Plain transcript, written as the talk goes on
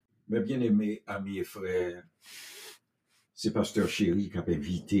Mes bien-aimés amis et frères, c'est Pasteur Chéri qui a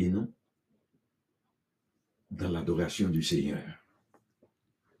invité nous dans l'adoration du Seigneur.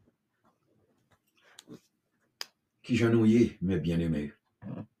 Qui j'en ouye, mes bien-aimés?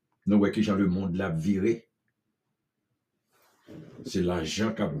 Nous voyons qui j'en le monde l'a viré. C'est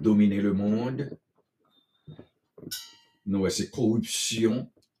l'argent qui a dominé le monde. Nous voyons c'est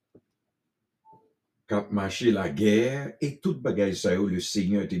corruption qui a marché la guerre et toute bagaille ça, le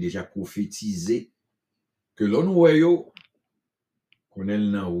Seigneur était déjà prophétisé que l'on voyait qu'on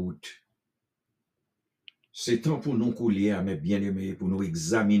est en route. C'est temps pour nous couler à mes bien-aimés, pour nous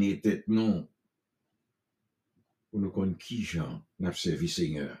examiner tête non, pour nous connaître qui Jean n'a servi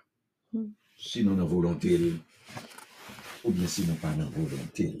Seigneur. Si nous avons volonté, ou bien si nous pas dans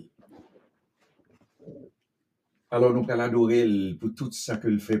volonté. Alors nous allons l'adorer pour tout ça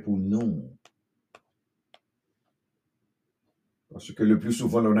qu'il fait pour nous. Parce que le plus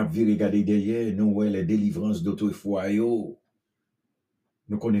souvent, on a vu regarder derrière, nous voyons les délivrances d'autrefois. Nous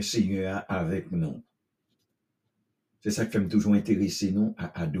connaissons Seigneur avec nous. C'est ça qui fait toujours intéresser nous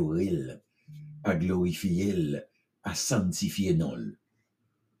à adorer, à glorifier, à sanctifier nous.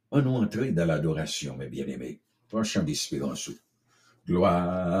 On nous entre dans l'adoration, mes bien-aimés. Un chant d'espérance.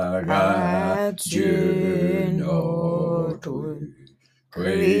 Gloire à Dieu notre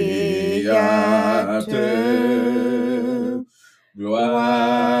Créateur.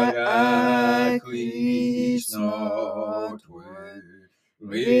 Gloire à Christ notre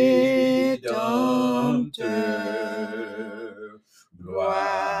Rédempteur.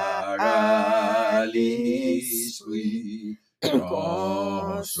 Gloire à l'Esprit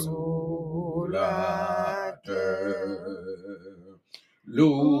Consolateur.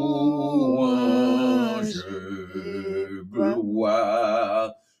 Louange,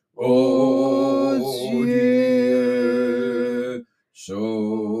 gloire au Dieu Sauveur.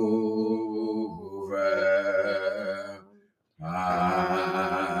 Amen.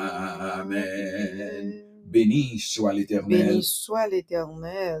 Béni soit l'Éternel. Béni soit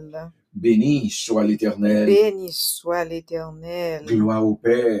l'Éternel. Béni soit l'Éternel. Béni soit l'Éternel. Gloire au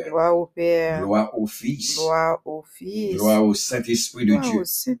Père. Gloire au Père. Gloire au Fils. Gloire au Fils. Gloire au Saint-Esprit de Gloire Dieu. au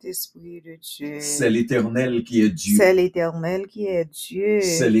Saint-Esprit de Dieu. C'est l'Éternel qui est Dieu. C'est l'Éternel qui est Dieu.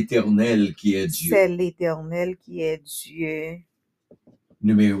 C'est l'Éternel qui est Dieu. C'est l'Éternel qui est Dieu.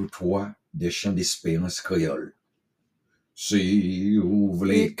 Numéro 3 des chants d'espérance créole. Si vous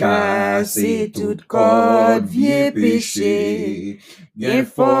voulez casser toute corde, vieux péché, gain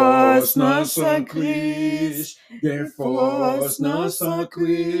force dans son Christ, gain force dans son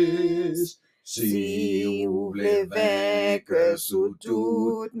Christ. Si vous voulez vaincre sous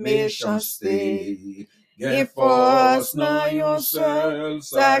toute méchanceté, gain force dans un seul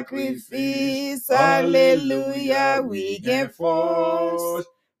sacrifice, alléluia, oui, gain force,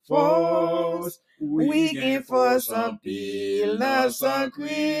 force. Oui, gain force en pile dans son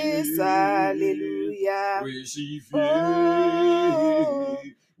Christ, alléluia. Crucifié. Oh,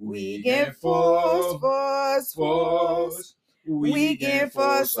 oui, gain force, force, force. Oui, gain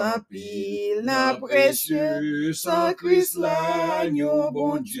force en pile dans précieux sans Christ l'agneau,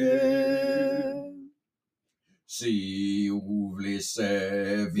 bon Dieu. Si vous voulez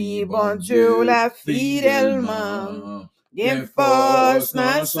servir, bon Dieu, la fidèlement, gain force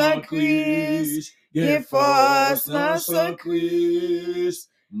dans son Christ, gain force dans son Christ.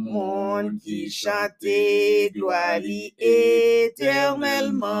 Monde qui chante gloire li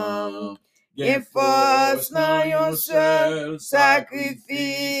éternellement, gain force dans un seul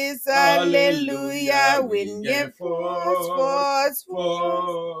sacrifice, alléluia, oui, gain force, force,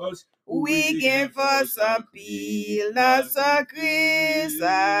 force. Oui, gain force en pile dans son Christ,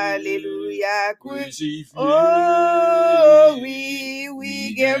 alléluia, crucifié. Oh, oui,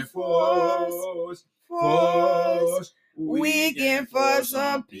 oui, gain force, force. Oui, gain force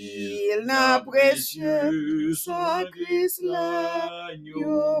en pile dans précieux son Christ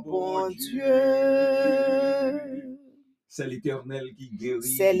l'agneau, bon Dieu. C'est l'Éternel qui guérit.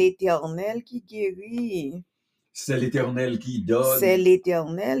 C'est l'Éternel qui guérit. C'est l'Éternel qui donne. C'est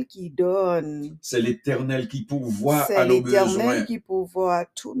l'Éternel qui donne. C'est l'Éternel qui pourvoit à C'est nos besoins. l'Éternel qui pourvoit à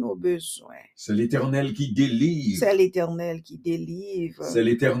tous nos besoins. C'est l'Éternel qui délivre. C'est l'Éternel qui délivre. C'est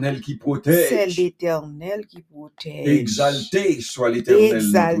l'Éternel qui protège. C'est l'Éternel qui protège. Exalté soit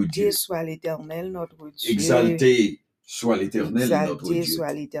l'Éternel notre Dieu. Exalté soit l'Éternel notre Dieu. Exalté soit l'Éternel notre Dieu. Exalté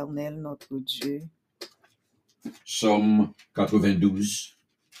soit l'Éternel notre Dieu. Psaume 92.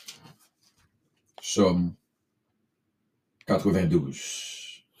 Psaume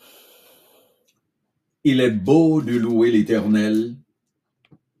 92. Il est beau de louer l'Éternel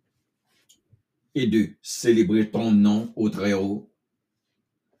et de célébrer ton nom au Très-Haut,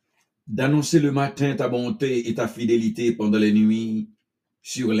 d'annoncer le matin ta bonté et ta fidélité pendant les nuits,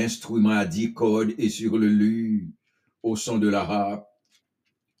 sur l'instrument à 10 cordes et sur le luth, au son de la harpe.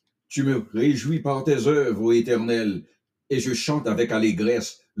 Tu me réjouis par tes œuvres, ô Éternel, et je chante avec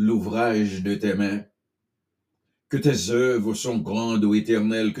allégresse l'ouvrage de tes mains. Que tes œuvres sont grandes, ô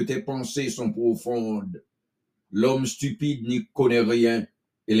Éternel, que tes pensées sont profondes. L'homme stupide n'y connaît rien,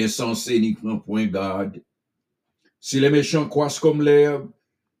 et l'insensé n'y prend point garde. Si les méchants croissent comme l'herbe,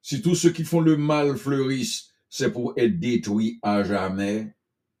 si tous ceux qui font le mal fleurissent, c'est pour être détruits à jamais.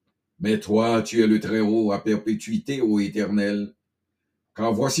 Mais toi, tu es le Très-Haut à perpétuité, ô Éternel.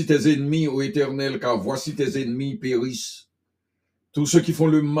 Car voici tes ennemis, ô Éternel, car voici tes ennemis périssent. Tous ceux qui font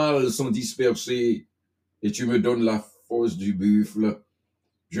le mal sont dispersés, et tu me donnes la force du buffle.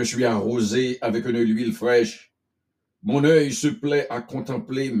 Je suis arrosé avec une huile fraîche. Mon œil se plaît à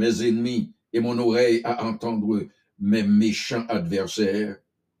contempler mes ennemis, et mon oreille à entendre mes méchants adversaires.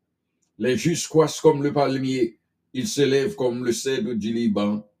 Les justes croissent comme le palmier, ils s'élèvent comme le cèdre du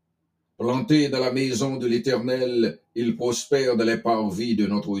Liban. Plantés dans la maison de l'Éternel, ils prospèrent dans les parvis de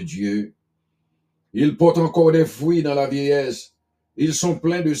notre Dieu. Ils portent encore des fruits dans la vieillesse. Ils sont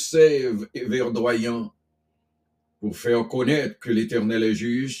pleins de sève et verdoyants. Pour faire connaître que l'Éternel est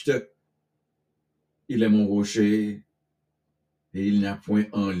juste, il est mon rocher, et il n'y a point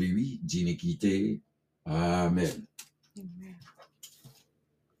en lui d'iniquité. Amen. Amen.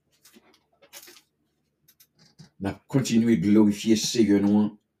 On a continué de glorifier Seigneur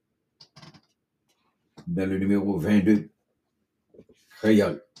nous dans le numéro 22,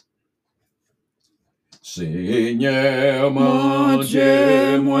 créole. Seigneur mon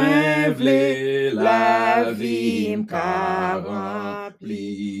Dieu, moi v'lé la vie m'ka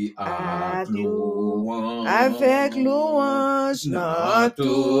rempli Avec louange dans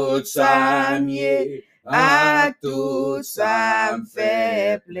tout sa mieux, à tout ça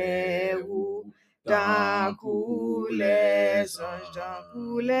m'fait plaire. Tant que les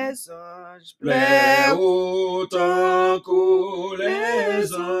anges, plaire autant que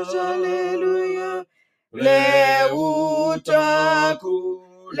les anges, alléluia. plaire autant que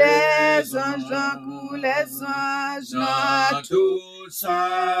Les anges, dans tout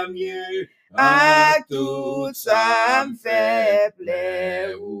sa mieux, à tout ça m'fait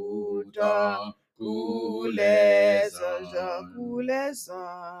plaire. Autant que les anges,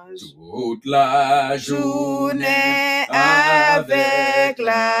 toute la journée avec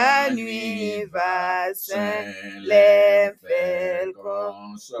la nuit va saint, l'aime fait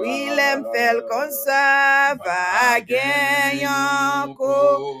comme oui, l'aime fait comme ça, va gagner en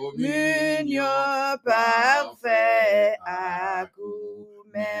communion parfait à coup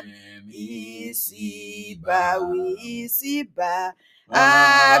même ici-bas, oui, ici-bas,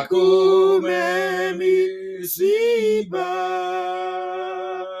 à coup même ici-bas.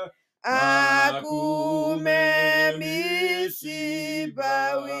 À coup même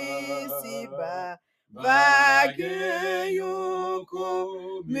ici-bas, oui, ici-bas, va gagner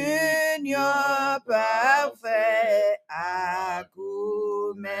communion parfait. À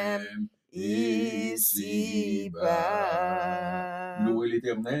coup même ici-bas. Louez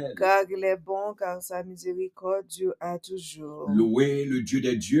l'Éternel. Car il est bon, car sa miséricorde dure à toujours. Louez le Dieu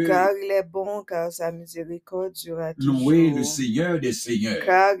des dieux. Car il est bon, car sa miséricorde dure à toujours. Louez le Seigneur des seigneurs.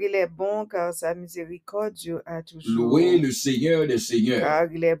 Car il est bon, car sa miséricorde dure à toujours. Louez le Seigneur des seigneurs.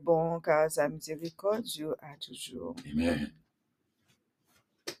 Car il est bon, car sa miséricorde dure à toujours. Amen.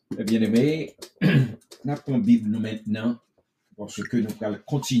 Bien-aimés, nous avons Bible nous maintenant parce que nous allons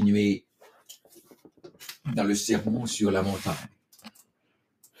continuer dans le Sermon sur la Montagne.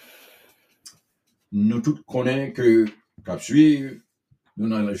 Nous tous connaissons que, cap suivre, nous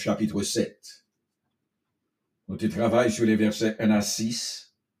dans le chapitre 7. Nous travaillons sur les versets 1 à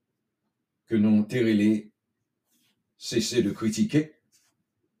 6 que nous avons cessé de critiquer.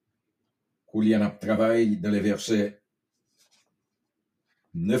 Qu'il y en a travail dans les versets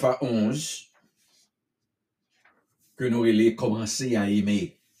 9 à 11 que nous avons commencé à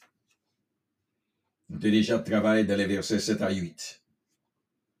aimer. Nous avons déjà travaillé dans les versets 7 à 8.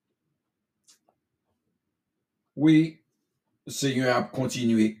 Oui, Seigneur a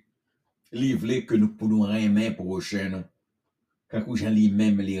continué. Livrer que nous pouvons aimer prochain. Quand nous gens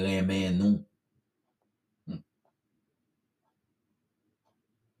même les aimer nous.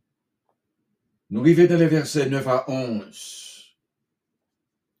 Nous arrivons dans les versets 9 à 11.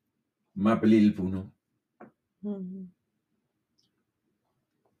 M'appelez pour nous.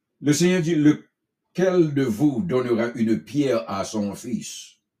 Le Seigneur dit, lequel de vous donnera une pierre à son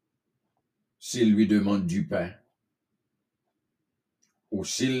fils s'il lui demande du pain? Ou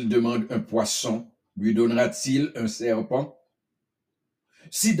s'il demande un poisson, lui donnera-t-il un serpent?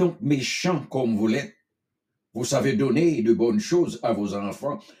 Si donc méchants comme vous l'êtes, vous savez donner de bonnes choses à vos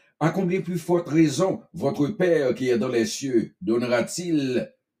enfants, à combien plus forte raison votre Père qui est dans les cieux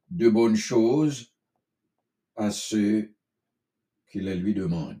donnera-t-il de bonnes choses à ceux qui les lui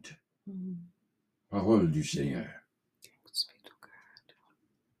demandent? Parole du Seigneur.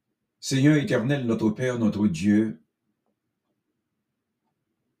 Seigneur éternel, notre Père, notre Dieu,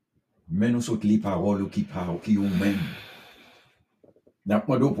 mais nous sommes les paroles qui parlent, qui ont même.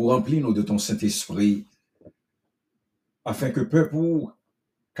 Nous pour remplir nous de ton Saint-Esprit, afin que peuple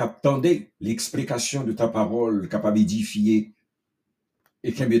qu'attendait l'explication de ta parole, capable d'édifier,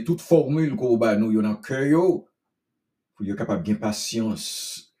 et qu'il y ait toute formule qu'on va nous, y en a cœur, pour être capable de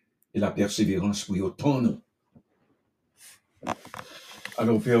patience et la persévérance pour y attendre.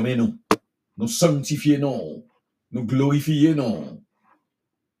 Alors permets-nous, nous sanctifier non, nous glorifier non,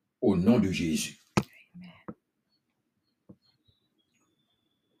 au nom de Jésus.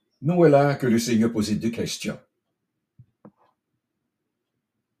 Nous voilà que le Seigneur posait 2 questions.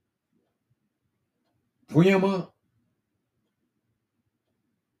 Premièrement,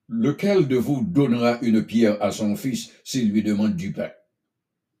 lequel de vous donnera une pierre à son fils s'il lui demande du pain?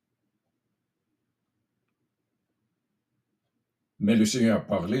 Mais le Seigneur a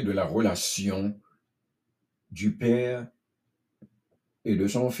parlé de la relation du Père et de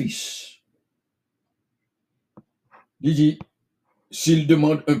son Fils. Il dit, s'il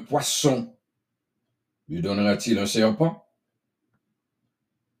demande un poisson, lui donnera-t-il un serpent?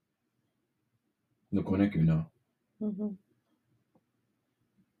 Nous connaissons que non.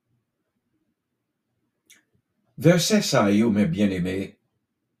 Verset ça, mes bien-aimés,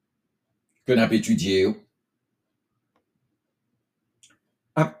 que nous avons étudié,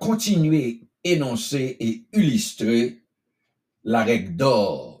 a continué, énoncer et illustrer la règle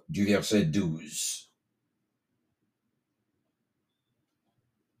d'or du verset 12.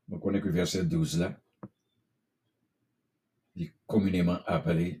 Vous connaissez que le verset 12 là, il est communément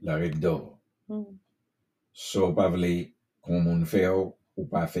appelé la règle d'or. So, pas vle qu'on moun fait ou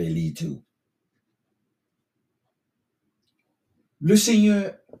pas fait li tout. Le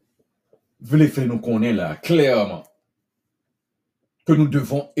Seigneur voulait faire nous connaître là, clairement, que nous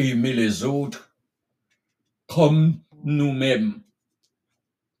devons aimer les autres comme nous-mêmes.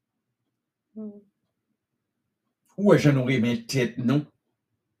 Ou est-ce que nous aimons tête, nous?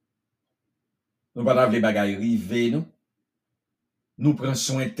 Nous pas les bagailles rivées, nous? Nous prenons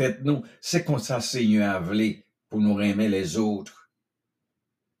soin de tête, nous? C'est comme ça, Seigneur a voulu pour nous aimer les autres.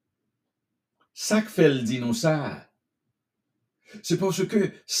 Ça que fait le dit nous ça. C'est parce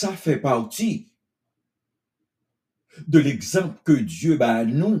que ça fait partie de l'exemple que Dieu bat à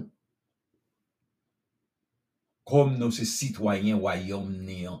nous. Comme nous, ces citoyens royaume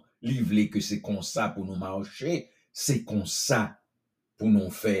néant, livrés que c'est comme ça pour nous marcher, c'est comme ça pour nous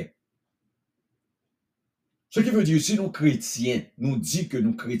faire. Ce qui veut dire, si nous chrétiens, nous dit que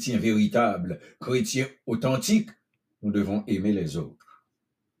nous chrétiens véritables, chrétiens authentiques, nous devons aimer les autres,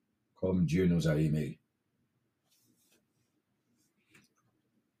 comme Dieu nous a aimés.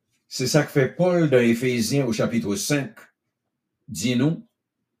 C'est ça que fait Paul dans Éphésiens au chapitre 5, dit-nous,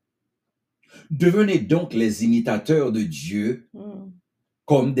 devenez donc les imitateurs de Dieu,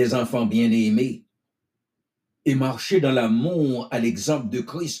 comme des enfants bien-aimés, et marchez dans l'amour à l'exemple de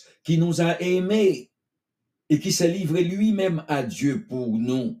Christ qui nous a aimés et qui s'est livré lui-même à Dieu pour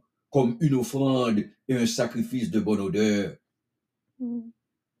nous comme une offrande et un sacrifice de bonne odeur.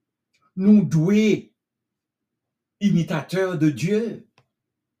 Nous doués imitateurs de Dieu.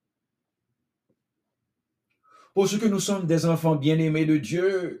 Parce que nous sommes des enfants bien-aimés de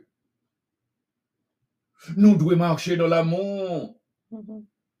Dieu. Nous devons marcher dans l'amour,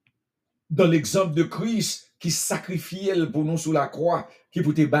 dans l'exemple de Christ qui sacrifiait pour nous sous la croix, qui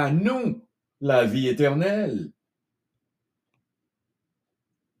pouvait battre nous la vie éternelle.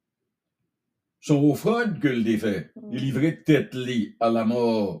 Son offrande que le défait, il livrait tête li à la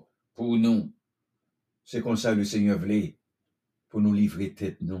mort pour nous. C'est comme ça le Seigneur voulait, pour nous livrer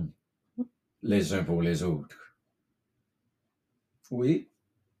tête nous, les uns pour les autres. Oui,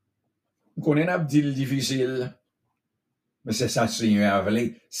 on connaît un deal difficile, mais c'est ça le Seigneur a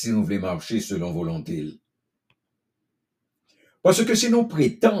voulu si nous voulons marcher selon volonté. Parce que si nous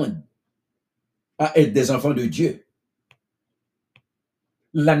prétendons à être des enfants de Dieu,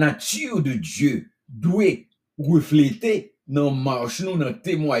 la nature de Dieu doit refléter dans marche nous, dans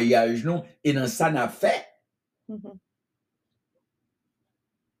témoignage nous et dans ça n'a fait.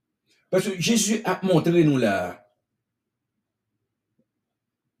 Parce que Jésus a montré nous là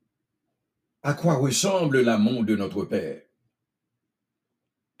à quoi ressemble l'amour de notre Père.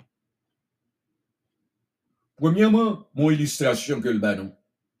 Premièrement, mon illustration que le banon.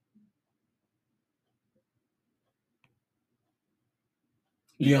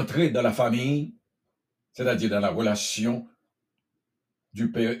 L'entrée dans la famille, c'est-à-dire dans la relation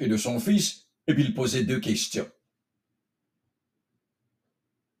du père et de son fils, et puis il posait 2 questions.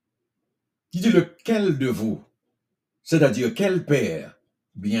 Il dit lequel de vous, c'est-à-dire quel père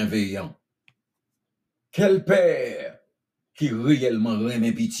bienveillant, quel père qui réellement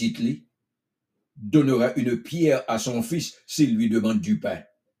remet petit li, donnera une pierre à son fils s'il lui demande du pain.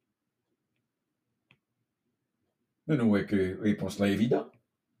 Mais nous voyons que la réponse là est évidente.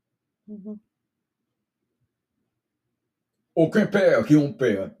 Aucun père qui est un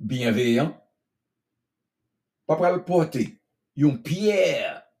père bienveillant, pas pour le porter une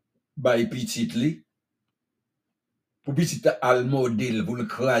pierre by petit li, pour petit al modèle, pour le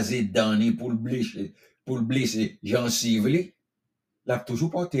craser dans ni, pour le blesser gencive li, l'a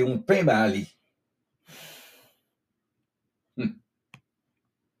toujours porté un pain bali.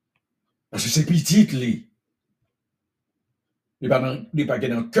 Parce que c'est petit li. Il n'est pas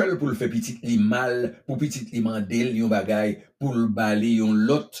dans le cœur pour le faire petit li mal, pour petit li mandel, yon bagay, pour le bali, yon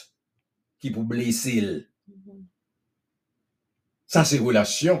lot, qui pour blesser. Ça, c'est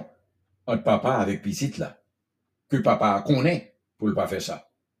relation entre papa avec petit là. Que papa connaît pour ne pas faire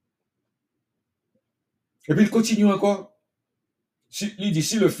ça. Et puis il continue encore. Il dit,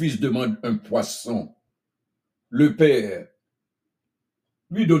 si le fils demande un poisson, le père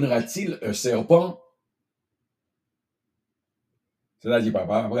lui donnera-t-il un serpent? C'est-à-dire,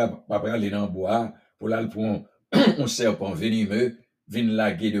 papa aller dans le bois, pour là, prendre un serpent venimeux, vient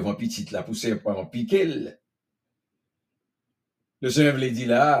laguer devant petit là, pour serpent piquer. Le Seigneur lui dit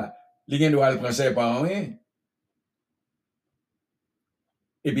là, les gens doivent prendre serpent, hein?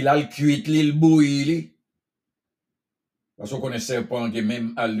 Et puis là, il cuit, il bouille. Parce qu'on connaît serpent qui est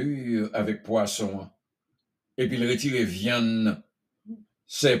même allure avec poisson. Et puis il retire viande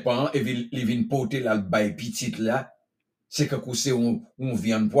serpent, et puis il vient porter là, le bail petit là. C'est que c'est on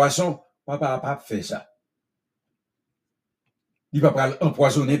viande poisson. Papa n'a pas fait ça. Il ne va pas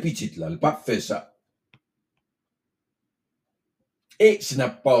empoisonner petit là. Il n'a pas fait ça. Et si on a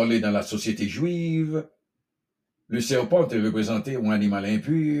parlé dans la société juive, le serpent est représenté un animal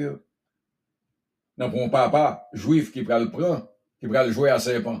impur. Non, pour un papa juif qui prend le prend, qui prend le jouer à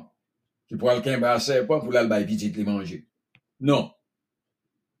serpent, qui prend le quimba à serpent pour le petit les manger. Non.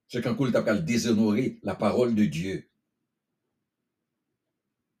 C'est quand il t'a déshonorer la parole de Dieu.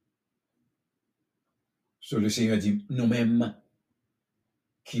 So, le Seigneur dit, nous-mêmes,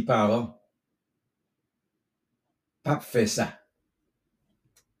 qui parlons, pas fait ça.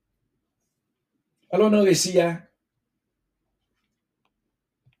 Alors, dans le récit,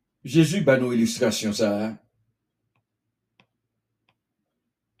 Jésus bat nos illustrations, ça.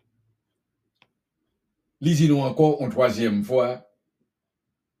 Lisez-nous encore une 3e fois.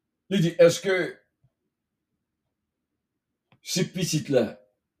 Il dit, est-ce que ces petites-là,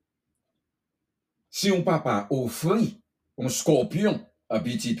 si on papa offre un scorpion à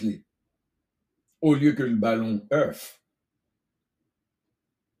petite au lieu que le ballon œuf,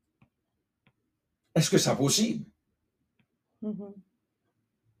 est-ce que c'est possible?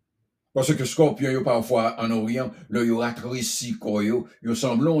 Parce que scorpion, yo parfois en Orient, là, yo rétréci, yo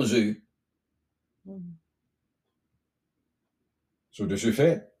semble aux œufs. So, de ce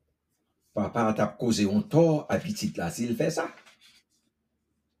fait, papa t'a causé un tort à petite là s'il fait ça.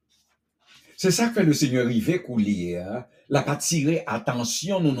 C'est ça que le Seigneur arrivé couler, la pas tirer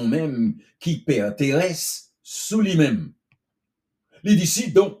attention nous-mêmes qui perteresse sous lui-même. Il dit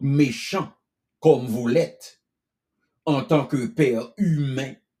si donc méchant comme vous l'êtes, en tant que père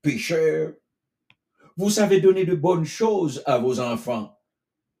humain pécheur, vous savez donner de bonnes choses à vos enfants.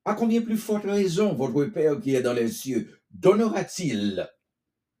 À combien plus forte raison votre Père qui est dans les cieux donnera-t-il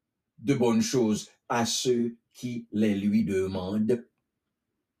de bonnes choses à ceux qui les lui demandent?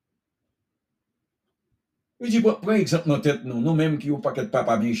 Il dit, prends exemple dans tête nous-mêmes qui n'ont pas qu'être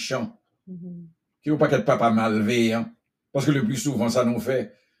papa méchant, qui n'ont pas qu'être papa malveillant, parce que le plus souvent ça nous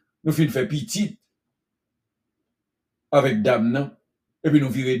fait faire petit avec dame, non? Et puis nous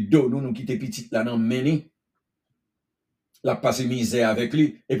virer dos, nous quitter petit là, non, mener, la passer misère avec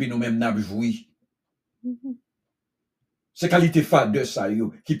lui, et puis nous-mêmes n'a joui. C'est qualité fade de ça,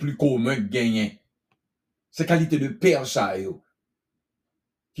 yo, qui est plus commun que gagner. C'est qualité de père ça, yo,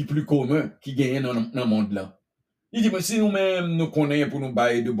 qui est plus commun qui gagne dans le monde là. Il dit, mais si nous-mêmes nous connaissons pour nous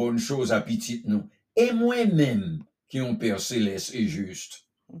bailler de bonnes choses à petit nous, et moi-même qui ont père céleste et juste,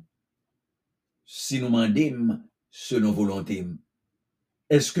 si nous mandem selon volonté,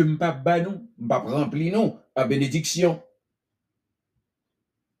 est-ce que m'pas ba nous, m'pas rempli nous à bénédiction?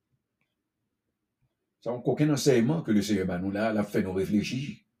 Ça n'a aucun enseignement que le Seigneur nous l'a fait nous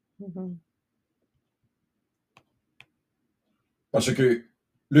réfléchir. Parce que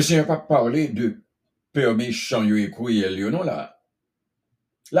le Seigneur n'a pas parlé de père méchant et cruel, non là.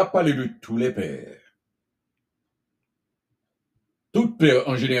 Il a parlé de tous les pères. Tout père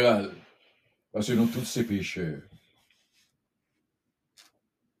en général. Parce que nous tous ces pécheurs.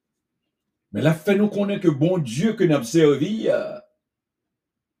 Mais la fait nous connaître que bon Dieu que nous avons servi,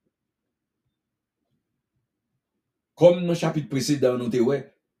 comme dans le chapitre précédent, nous avons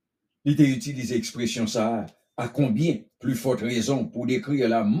utilisé l'expression ça, à combien plus forte raison pour décrire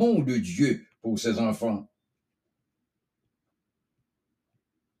l'amour de Dieu pour ses enfants.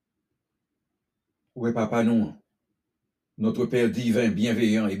 Oui, papa, non. Notre Père divin,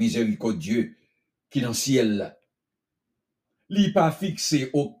 bienveillant et miséricordieux, qui dans le ciel, il n'a pas fixé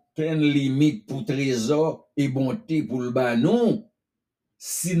aucune limite pour trésor et bonté pour le bas, non.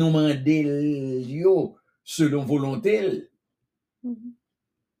 Si nous demandons selon volonté,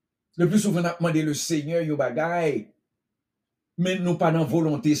 le plus souvent, on a demandé le Seigneur, yo bagay, mais nous pas dans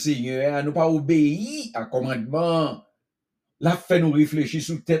volonté Seigneur, nous pas obéi à commandement. La fait nous réfléchir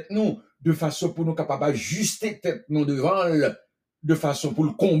sous tête nous, de façon pour nous capables d'ajuster tête nous devant le, de façon pour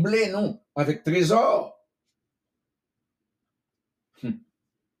le combler, non, avec trésor.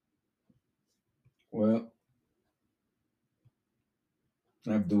 Ouais.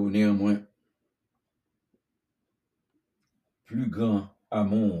 Abdou, néanmoins, plus grand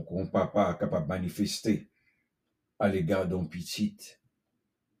amour qu'un papa capable de manifester à l'égard d'un petit,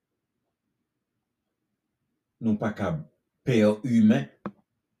 non pas qu'un père humain,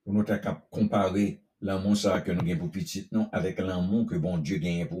 pour nous capable comparer l'amour ça que nous gagnons pour petit, non, avec l'amour que bon Dieu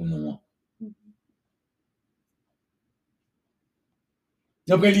gagne pour nous. Il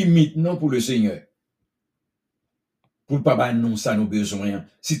y a pas limite, non, pour le Seigneur. Pour le papa, non, ça nous besoin.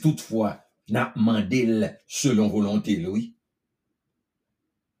 Si toutefois, n'a demandé selon volonté, oui.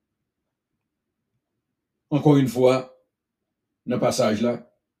 Encore une fois, dans le passage là,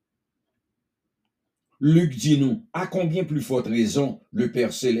 Luc dit nous, à combien plus forte raison le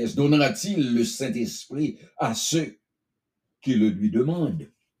Père Céleste donnera-t-il le Saint-Esprit à ceux qui le lui demandent?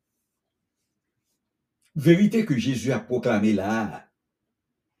 Vérité que Jésus a proclamé là,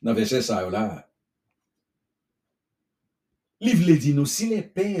 dans verset ça là. Livre dit nous, si les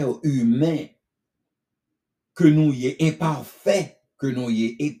pères humains que nous y est imparfaits, que nous y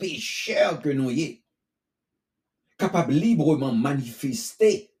est et pécheurs que nous y est, capables librement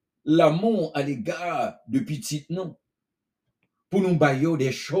manifester l'amour à l'égard de petites non, pour nous bailler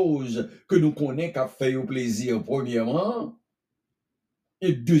des choses que nous connaissons qu'à faire au plaisir premièrement,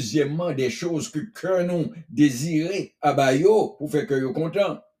 et deuxièmement des choses que nous désirons à bailler pour faire que nous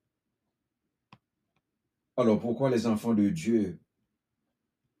contents. Alors pourquoi les enfants de Dieu,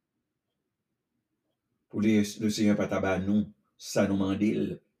 pour le Seigneur Pataba nous, ça nous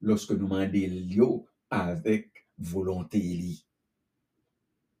mandil lorsque nous mandil avec volonté li.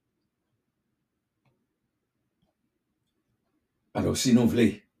 Alors si nous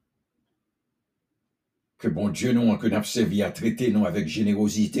voulons que bon Dieu nous que nous servi à traiter nous avec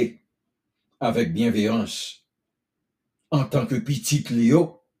générosité, avec bienveillance, en tant que petit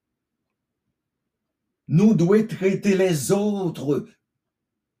Léo, nous devons traiter les autres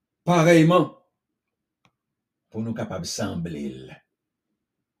pareillement pour nous capables de sembler.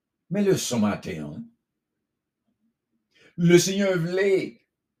 Mais le son matin, le Seigneur voulait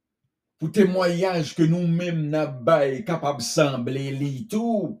pour témoignage que nous-mêmes n'avons capables de sembler les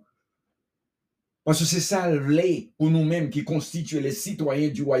tout. Parce que c'est ça le voulait pour nous-mêmes qui constituent les citoyens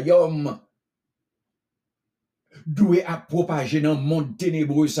du royaume. Doué à propager dans le monde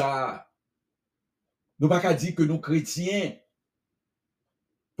ténébreux ça. Nous pas qu'à dire que nous chrétiens,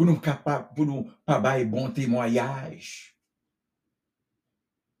 pour nous capables, pour nous pas bailler bon témoignage.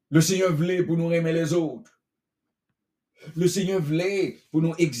 Le Seigneur voulait pour nous aimer les autres. Le Seigneur voulait pour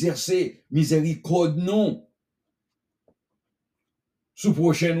nous exercer miséricorde non. Sous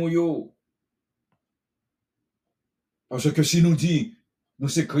prochain nous. Parce que si nous dit, nous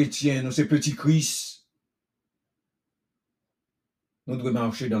sommes chrétiens, nous sommes petits Christ, nous devons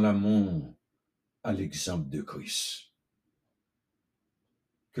marcher dans l'amour à l'exemple de Christ.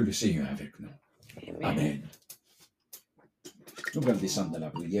 Que le Seigneur est avec nous. Amen. Amen. Nous allons descendre dans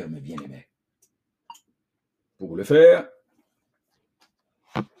la prière, mes bien-aimés. Pour le faire,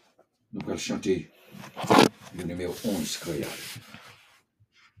 nous allons chanter le numéro 11 créole.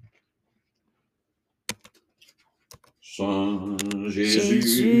 Sans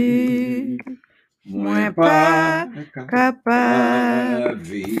Jésus, moi pas capable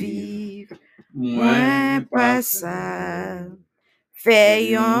vivre, moi pas ça.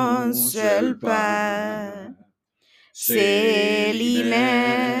 Fais un seul pas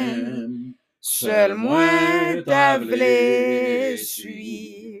Seul moi ta vle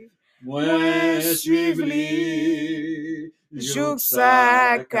suivre, moi suivre li, jouk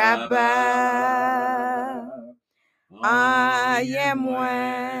sa kaba. Aye moi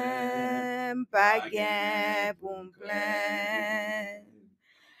pa gen pou m'plaindre,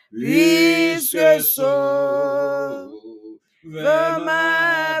 puisque sauve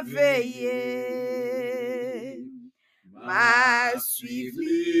m'a veillé, m'a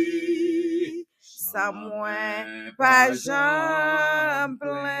suivi, sans moi pas j'en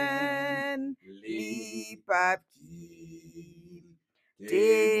plaindre, li pa qui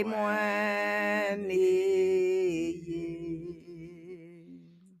témoigner.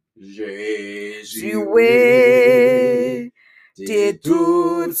 Jésus, ouais, t'es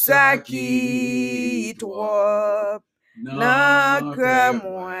tout ça qui trop nan que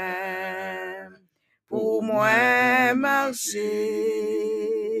moi, pour moi marcher,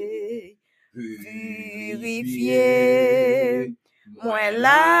 purifier, moi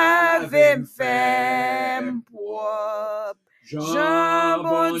laver m'fait propre, Jean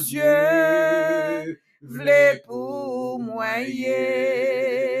bon Dieu, v'lait pour moyer.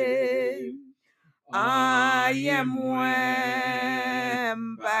 Aïe moi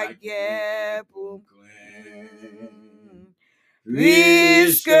baguette pour craindre,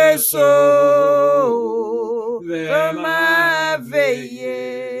 puisque sauve m'a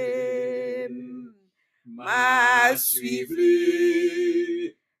veillé, m'a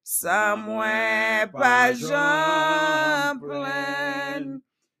suivi, sans moi pas j'en plaindre,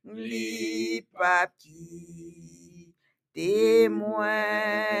 li pa qui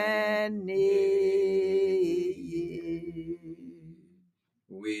témoigner.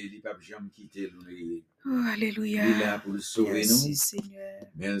 oui, il pas jamais quitter nous. Oh, alléluia. Il est là pour le sauver Merci, nous. Seigneur.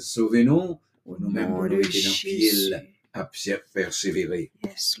 Mais sauver nous, Au nous-mêmes nom pour de nous être dans le Jésus. fil, à persévérer.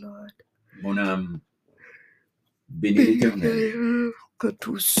 Yes, Lord. Mon âme, bénis l'Éternel. Que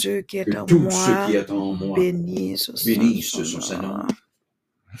tous ceux qui Que est en tout moi ce qui est en moi bénissent bénisse son nom.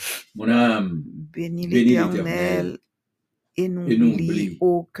 Mon âme, bénis bénis l'Éternel et n'oublie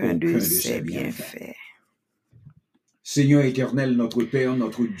aucun de ses bienfaits. Seigneur éternel, notre Père,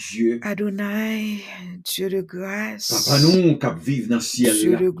 notre Dieu, Adonai, Dieu de grâce, Papa nous qui vivons dans le ciel,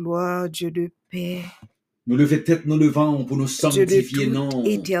 Dieu de gloire, Dieu de paix, nous lever tête, nous levons pour nous Dieu de sanctifier, toute non,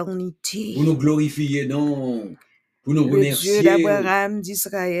 éternité, pour nous glorifier, non, pour nous le Dieu remercier d'Abraham,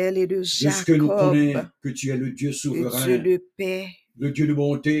 d'Israël et de de ce que nous Jacob, connaissons, que tu es le Dieu le souverain, Dieu de paix, le Dieu de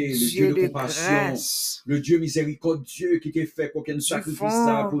bonté, le Dieu de compassion, grâce, le Dieu miséricordieux qui t'a fait aucun du sacrifice fond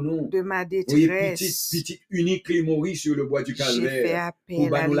ça pour nous. de ma Voyez, détresse, petit unique qui est mort sur le bois du j'ai fait calvaire pour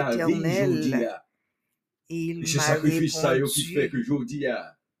appel à nous la vie aujourd'hui. l'Éternel et Et il ce m'a sacrifice ça qui fait répondu que aujourd'hui,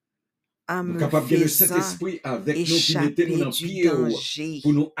 en nous me sommes capables de le faisant Saint-Esprit avec nous qui échapper mettez nous dans le du pied danger.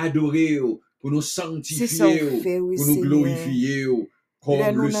 pour nous adorer, pour nous C'est ça sanctifier, on fait, oui, pour nous Seigneur. glorifier Là,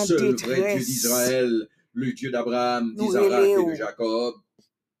 comme nous le dans seul vrai Dieu détresse. d'Israël, le Dieu d'Abraham, Nous d'Isaac et de relève. Jacob.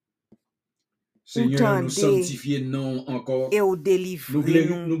 Seigneur, nous Entendez sanctifiez non encore. et au Nous délivrer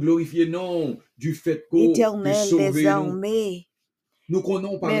nous. glorifier non du fait que Éternel sauver des nous. armées, Nous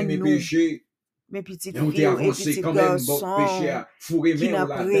connaissons par mais mes nous, péchés. mes petites Et on filles t'a et avancé petits quand même, bon péché garçons à fourrer qui mais n'a on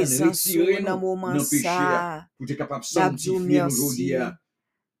l'a donné, présence retirer dans nous moment dans péché ça, pour être capable de d'abdou sanctifier nous aujourd'hui merci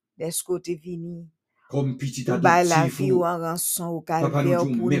d'être côté vini. comme petit Pour bailler la adoptif. vie ou en rançon au Papa nous calvaire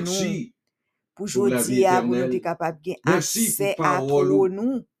dit pour nous. merci Pour pour la vie aujourd'hui, pour nous éternelle. être capable de Merci accès pour à parole. trop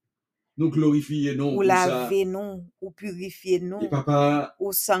nous, Nous glorifier non ou pour ça. laver nous, ou purifier Et nous, papa, ou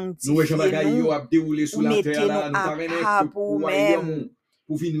nous sanctifier Jean-Bagaille nous, a déroulé ou sur la terre mettez là, nous nous à pas remettre part que pour pour nous-mêmes.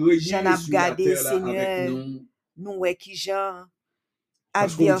 pour venir J'en régner ai sur la regardé, terre là avec Seigneur, nous. nous est qui Jean,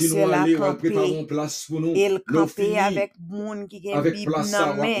 Parce qu'on dit nous adversaire la aller, on prépare camper, une place pour nous. et le L'on camper finit avec moun qui gen avec Bible place ça, nan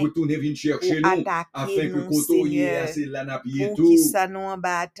on va main, retourner venir pour chercher nous, attaquer afin que nous, koto y est Seigneur, assez là n'a pied pour qui tout. ça nous en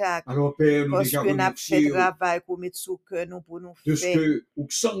bas attaque. Alors Père, nous Parce déjà que nous avons fait remercier travail pour mettre sous cœur nous pour nous de ce faire. que vous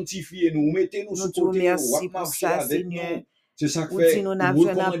sanctifiez nous, mettez nous Nous sous te côté, remercions vous pour marcher ça, avec Seigneur. nous. C'est ça que Ou dit fait, nous vous n'avons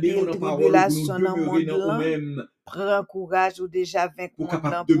un recommandez nous pile dans la parole pour nous tribulation dans le demeurer monde dans là. nous-mêmes, Prends courage ou déjà vaincu pour monde là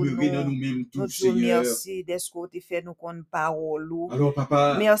capable pour demeurer dans nous. nous-mêmes Nous tout, te Seigneur. remercions d'être côté fait nous qu'on parole. Alors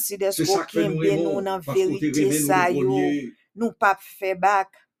papa, Merci d'être c'est ça que fait nous côté nous aimons, dans parce qu'on te vérité remet nous ça le yo. premier. Nous pas fait back.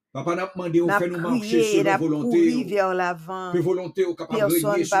 Papa n'a demandé, on N'a fait nous marcher crié et selon n'a couru volonté, vers l'avant. que volonté au capable de régner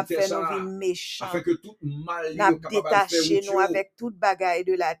Personne sur pas terre fait nous ça, vin méchant. afin que tout mal N'a au capable de faire détaché nous route, avec toute bagaille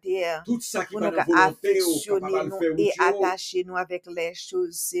de la terre. tout ça qui Pour va nous dans volonté au affectionner capable de nous faire et route. attacher nous avec les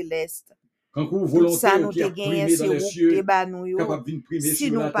choses célestes. Quand vous Tout volonté ça nous qui te a gagné primé si dans les ou te cieux, ba nous yo. capable de primer Si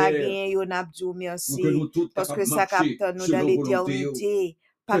sur nous la pas terre, gagné yo n'a dit pour que merci nous tous parce que capables de ça marcher capte nous dans selon volonté. l'éternité.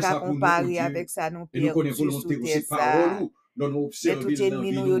 Pas Fais qu'à ça pour nous, oh comparer Dieu. avec ça nous Et nous connaissons perdu volonté sous aussi terre parole, ça. nous Mais observer tout dans la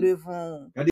ennemi vie nous nous. yo devons